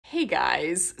Hey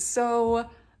guys, so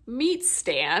meet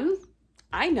Stan.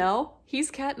 I know, he's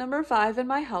cat number 5 in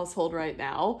my household right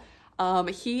now.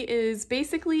 He is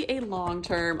basically a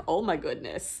long-term, oh my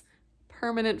goodness,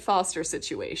 permanent foster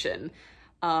situation.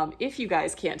 If you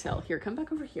guys can't tell, here, come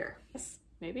back over here. Yes,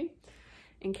 maybe.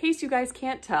 In case you guys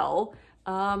can't tell,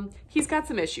 he's got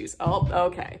some issues. Oh,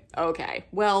 okay.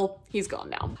 Well, he's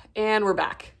gone now. And we're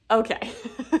back. Okay.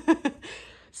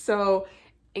 So,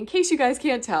 in case you guys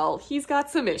can't tell, he's got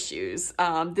some issues.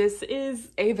 This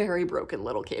is a very broken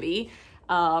little kitty.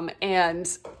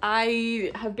 And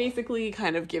I have basically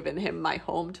kind of given him my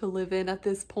home to live in at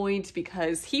this point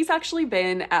because he's actually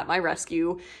been at my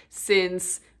rescue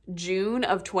since June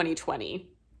of 2020.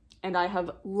 And I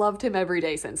have loved him every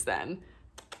day since then.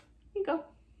 Here you go.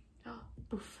 Oh,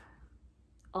 oof.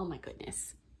 Oh my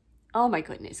goodness. Oh my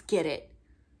goodness, get it.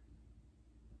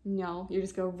 No, you're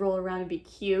just gonna roll around and be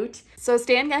cute. So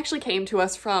Stan actually came to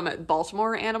us from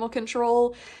Baltimore Animal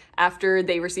Control after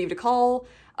they received a call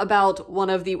about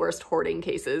one of the worst hoarding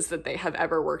cases that they have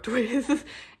ever worked with.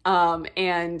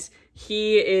 And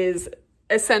he is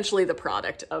essentially the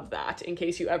product of that, in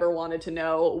case you ever wanted to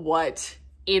know what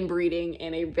inbreeding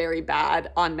in a very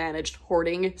bad, unmanaged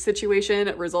hoarding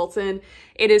situation results in.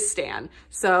 It is Stan.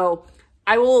 So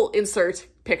I will insert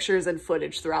pictures and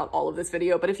footage throughout all of this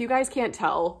video, but if you guys can't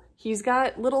tell, he's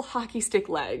got little hockey stick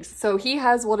legs. So he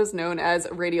has what is known as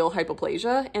radial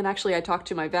hypoplasia, and actually I talked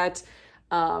to my vet,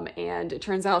 and it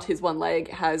turns out his one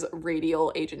leg has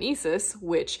radial agenesis,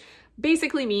 which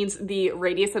basically means the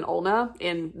radius and ulna,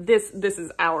 and this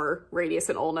is our radius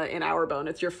and ulna in our bone,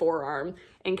 it's your forearm.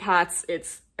 In cats,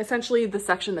 it's essentially the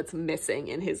section that's missing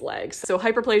in his legs. So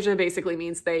hyperplasia basically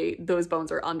means those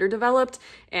bones are underdeveloped,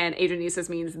 and agenesis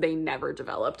means they never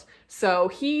developed. So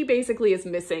he basically is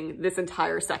missing this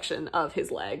entire section of his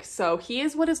leg. So he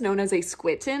is what is known as a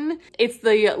squitten. It's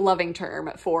the loving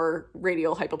term for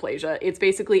radial hypoplasia. It's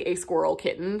basically a squirrel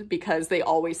kitten because they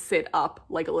always sit up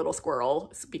like a little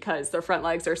squirrel because their front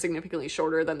legs are significantly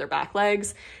shorter than their back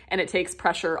legs, and it takes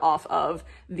pressure off of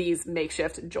these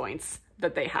makeshift joints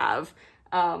that they have.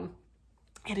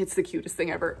 And it's the cutest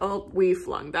thing ever. Oh, we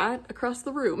flung that across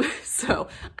the room. So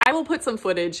I will put some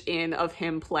footage in of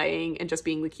him playing and just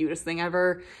being the cutest thing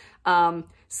ever.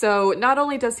 So not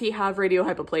only does he have radial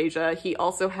hypoplasia, he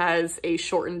also has a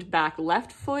shortened back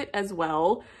left foot as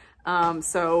well.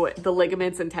 So the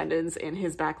ligaments and tendons in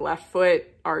his back left foot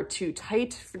are too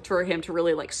tight for him to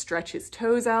really like stretch his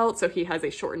toes out. So he has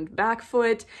a shortened back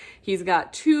foot. He's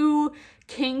got 2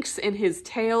 kinks in his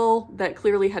tail that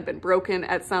clearly had been broken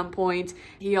at some point.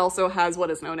 He also has what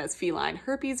is known as feline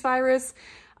herpes virus,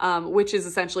 which is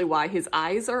essentially why his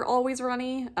eyes are always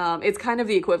runny. It's kind of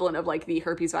the equivalent of like the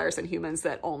herpes virus in humans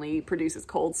that only produces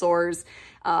cold sores.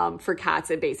 For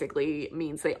cats, it basically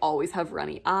means they always have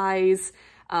runny eyes.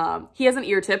 He has an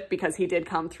ear tip because he did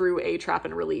come through a trap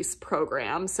and release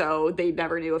program, so they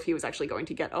never knew if he was actually going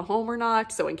to get a home or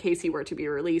not. So in case he were to be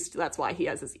released, that's why he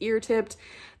has his ear tipped.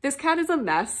 This cat is a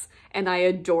mess, and I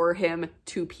adore him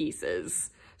to pieces.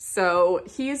 So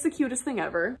he is the cutest thing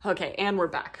ever. Okay, and we're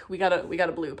back. We got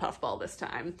a blue puffball this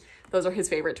time. Those are his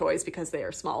favorite toys because they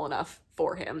are small enough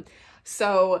for him.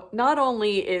 So not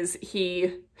only is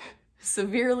he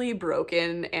severely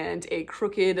broken and a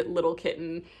crooked little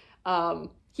kitten,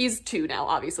 he's 2 now,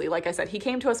 obviously. Like I said, he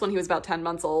came to us when he was about 10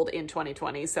 months old in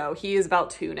 2020, so he is about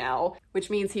 2 now, which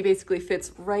means he basically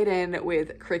fits right in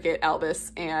with Cricket,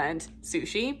 Albus, and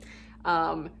Sushi.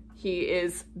 He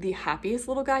is the happiest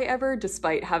little guy ever,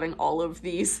 despite having all of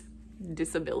these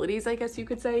disabilities, I guess you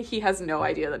could say. He has no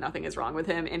idea that nothing is wrong with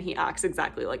him, and he acts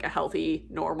exactly like a healthy,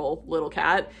 normal little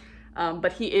cat.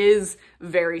 But he is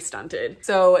very stunted.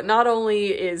 So not only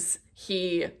is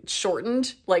he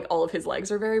shortened, like all of his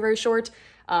legs are very, very short,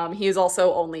 he is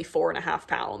also only 4.5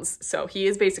 pounds. So he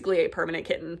is basically a permanent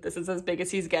kitten. This is as big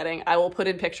as he's getting. I will put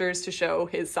in pictures to show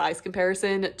his size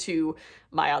comparison to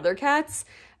my other cats.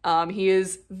 He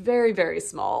is very, very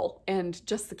small and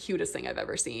just the cutest thing I've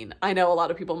ever seen. I know a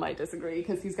lot of people might disagree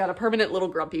because he's got a permanent little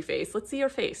grumpy face. Let's see your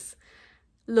face.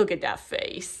 Look at that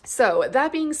face. So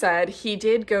that being said, he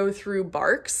did go through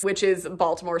BARCS, which is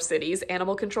Baltimore City's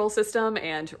animal control system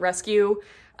and rescue,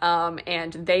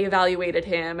 and they evaluated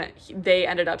him. They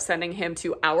ended up sending him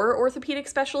to our orthopedic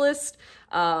specialist,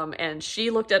 and she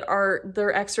looked at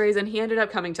their x-rays, and he ended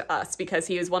up coming to us because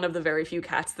he is one of the very few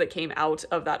cats that came out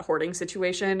of that hoarding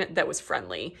situation that was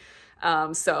friendly.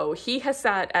 So he has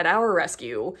sat at our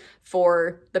rescue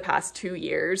for the past 2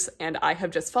 years, and I have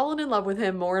just fallen in love with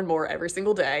him more and more every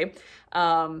single day.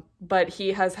 But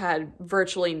he has had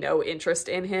virtually no interest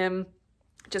in him.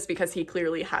 just because he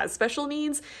clearly has special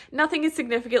needs. Nothing is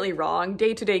significantly wrong.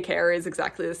 Day-to-day care is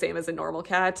exactly the same as a normal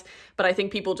cat, but I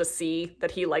think people just see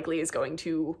that he likely is going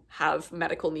to have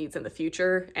medical needs in the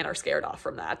future and are scared off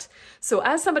from that. So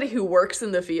as somebody who works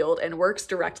in the field and works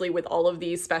directly with all of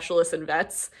these specialists and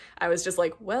vets, I was just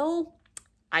like, well,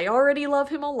 I already love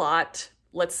him a lot.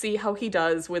 Let's see how he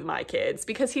does with my kids,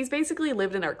 because he's basically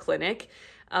lived in our clinic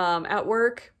at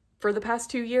work for the past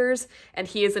 2 years, and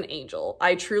he is an angel.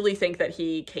 I truly think that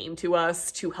he came to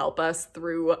us to help us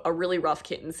through a really rough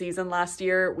kitten season last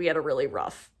year. We had a really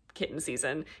rough kitten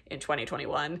season in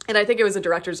 2021. And I think it was a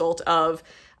direct result of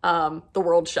the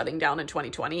world shutting down in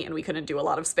 2020, and we couldn't do a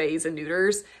lot of spays and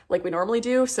neuters like we normally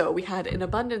do. So we had an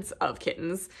abundance of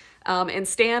kittens. And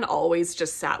Stan always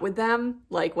just sat with them.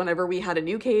 Like whenever we had a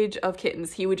new cage of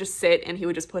kittens, he would just sit and he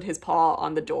would just put his paw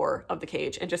on the door of the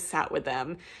cage and just sat with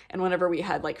them. And whenever we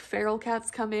had like feral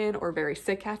cats come in or very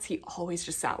sick cats, he always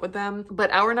just sat with them.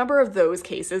 But our number of those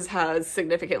cases has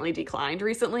significantly declined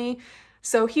recently.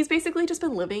 So he's basically just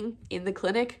been living in the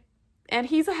clinic, and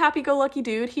he's a happy-go-lucky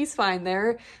dude. He's fine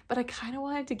there, but I kind of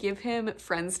wanted to give him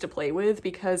friends to play with,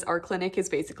 because our clinic is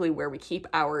basically where we keep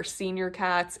our senior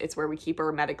cats. It's where we keep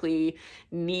our medically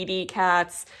needy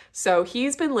cats. So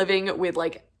he's been living with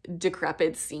like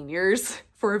decrepit seniors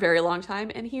for a very long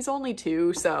time, and he's only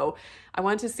 2. So I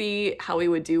wanted to see how he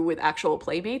would do with actual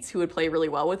playmates who would play really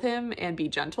well with him and be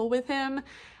gentle with him.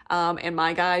 And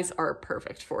my guys are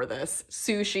perfect for this.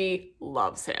 Sushi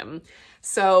loves him.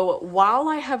 So while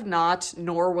I have not,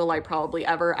 nor will I probably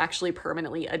ever actually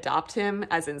permanently adopt him,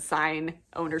 as in sign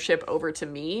ownership over to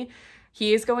me,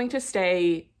 he is going to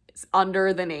stay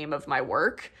under the name of my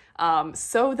work,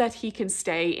 so that he can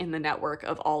stay in the network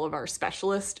of all of our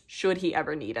specialists should he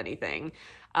ever need anything.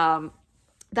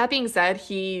 That being said,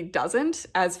 he doesn't.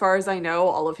 As far as I know,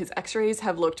 all of his x-rays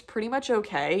have looked pretty much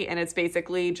okay, and it's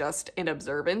basically just an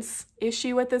observance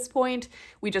issue at this point.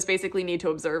 We just basically need to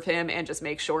observe him and just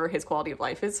make sure his quality of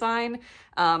life is fine.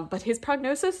 But his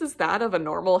prognosis is that of a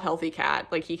normal, healthy cat.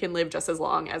 Like, he can live just as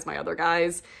long as my other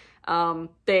guys.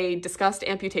 They discussed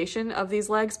amputation of these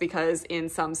legs because in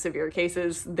some severe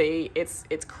cases,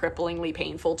 it's cripplingly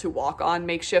painful to walk on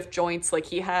makeshift joints like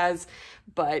he has,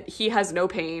 but he has no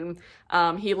pain.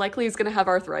 He likely is going to have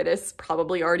arthritis,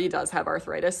 probably already does have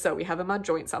arthritis, so we have him on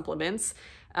joint supplements.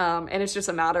 And it's just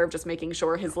a matter of just making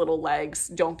sure his little legs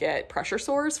don't get pressure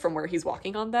sores from where he's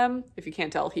walking on them. If you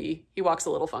can't tell, he walks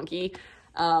a little funky.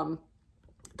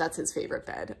 That's his favorite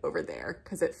bed over there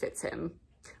because it fits him.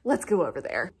 Let's go over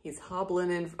there. He's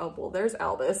hobbling in. Oh, well, there's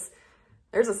Albus.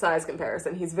 There's a size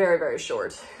comparison. He's very, very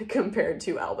short compared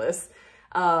to Albus.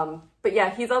 But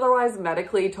yeah, he's otherwise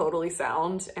medically totally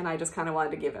sound, and I just kind of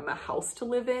wanted to give him a house to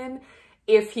live in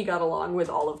if he got along with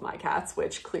all of my cats,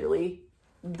 which clearly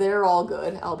they're all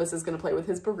good. Albus is going to play with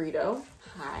his burrito.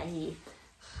 Hi.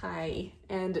 Hi.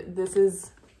 And this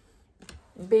is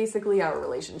basically our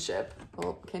relationship.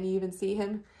 Oh, can you even see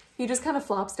him? He just kind of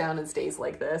flops down and stays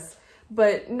like this.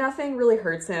 But nothing really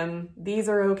hurts him. These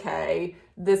are okay.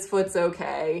 This foot's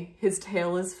okay. His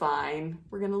tail is fine.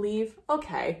 We're gonna leave?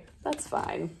 Okay, that's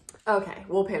fine. Okay,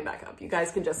 we'll pan back up. You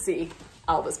guys can just see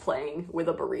Albus playing with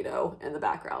a burrito in the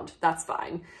background. That's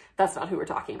fine. That's not who we're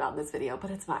talking about in this video, but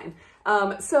it's fine.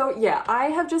 So yeah, I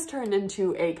have just turned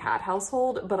into a cat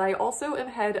household, but I also am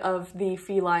head of the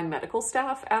feline medical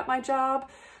staff at my job.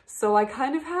 So I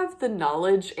kind of have the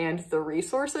knowledge and the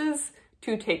resources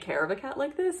to take care of a cat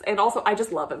like this. And also, I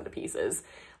just love him to pieces.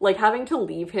 Like, having to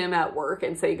leave him at work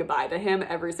and say goodbye to him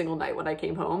every single night when I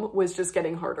came home was just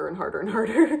getting harder and harder and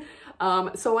harder.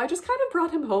 So I just kind of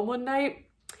brought him home one night.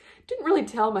 Didn't really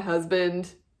tell my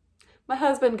husband. My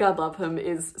husband, God love him,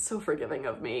 is so forgiving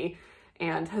of me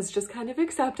and has just kind of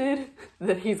accepted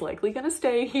that he's likely gonna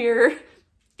stay here.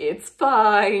 It's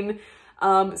fine.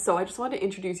 So I just wanted to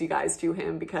introduce you guys to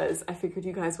him because I figured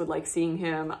you guys would like seeing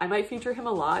him. I might feature him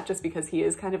a lot just because he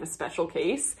is kind of a special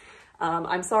case.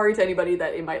 I'm sorry to anybody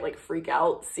that it might like freak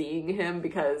out seeing him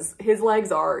because his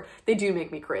legs they do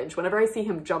make me cringe. Whenever I see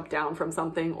him jump down from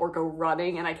something or go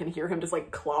running and I can hear him just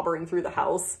like clobbering through the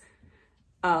house,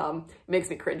 makes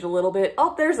me cringe a little bit.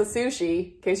 Oh, there's a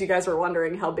Sushi, in case you guys were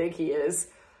wondering how big he is.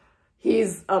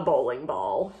 He's a bowling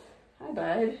ball. Hi,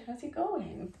 bud. How's it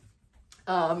going?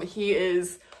 He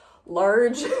is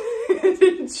large and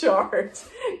in charge,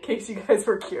 in case you guys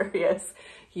were curious.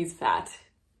 He's fat.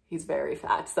 He's very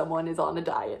fat. Someone is on a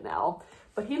diet now,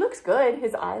 but he looks good.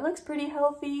 His eye looks pretty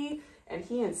healthy, and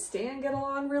he and Stan get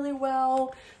along really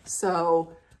well.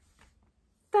 So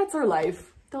that's our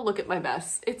life. Don't look at my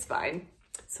mess. It's fine.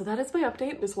 So that is my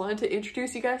update. Just wanted to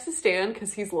introduce you guys to Stan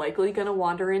because he's likely gonna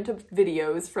wander into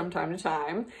videos from time to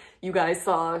time. You guys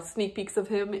saw sneak peeks of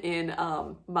him in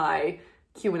my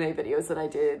Q&A videos that I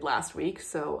did last week.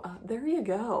 So there you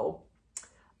go.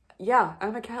 Yeah,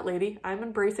 I'm a cat lady. I'm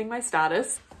embracing my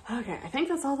status. Okay, I think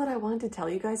that's all that I wanted to tell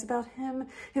you guys about him.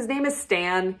 His name is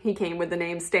Stan. He came with the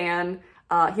name Stan.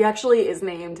 He actually is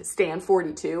named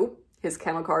Stan42. His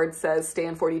kennel card says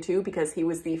Stan42 because he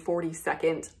was the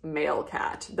 42nd male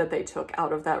cat that they took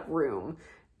out of that room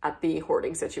at the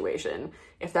hoarding situation,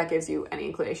 if that gives you any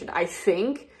inclination. I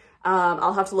think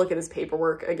I'll have to look at his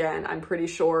paperwork again. I'm pretty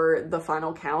sure the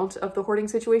final count of the hoarding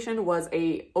situation was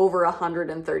over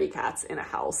 130 cats in a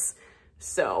house.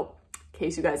 So in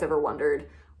case you guys ever wondered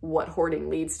what hoarding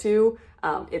leads to,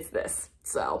 it's this.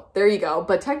 So there you go.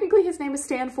 But technically his name is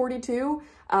Stan42.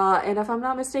 And if I'm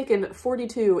not mistaken,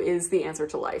 42 is the answer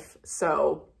to life.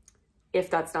 So if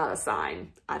that's not a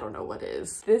sign, I don't know what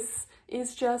is. This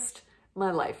is just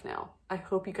my life now. I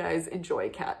hope you guys enjoy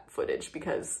cat footage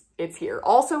because it's here.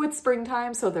 Also, it's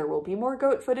springtime, so there will be more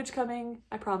goat footage coming,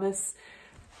 I promise.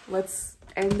 Let's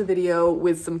end the video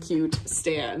with some cute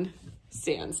Stan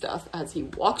stuff as he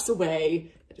walks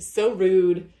away. It is so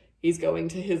rude. He's going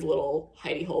to his little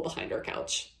hidey hole behind our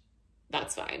couch.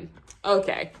 That's fine.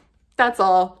 Okay, that's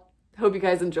all. Hope you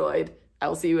guys enjoyed. I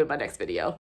will see you in my next video.